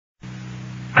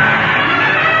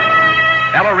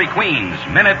Ellery Queen's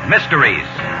Minute Mysteries.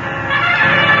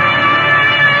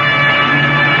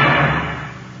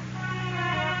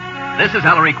 This is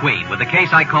Ellery Queen with the case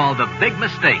I call The Big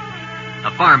Mistake. A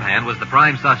farmhand was the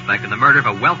prime suspect in the murder of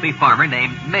a wealthy farmer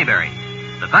named Mayberry.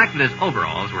 The fact that his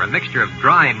overalls were a mixture of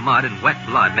dry mud and wet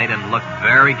blood made him look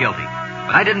very guilty.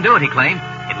 But I didn't do it, he claimed.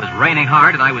 It was raining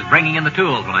hard, and I was bringing in the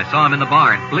tools when I saw him in the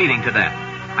barn, bleeding to death.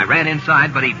 I ran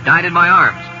inside, but he died in my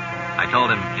arms. I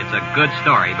told him, it's a good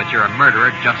story, but you're a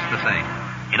murderer just the same.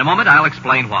 In a moment, I'll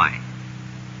explain why.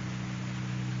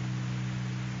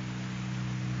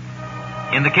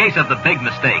 In the case of The Big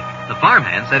Mistake, the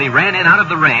farmhand said he ran in out of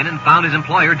the rain and found his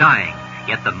employer dying.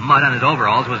 Yet the mud on his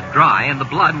overalls was dry and the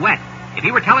blood wet. If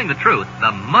he were telling the truth,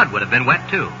 the mud would have been wet,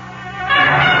 too.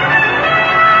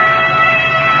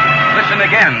 Listen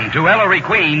again to Ellery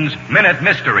Queen's Minute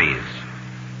Mysteries.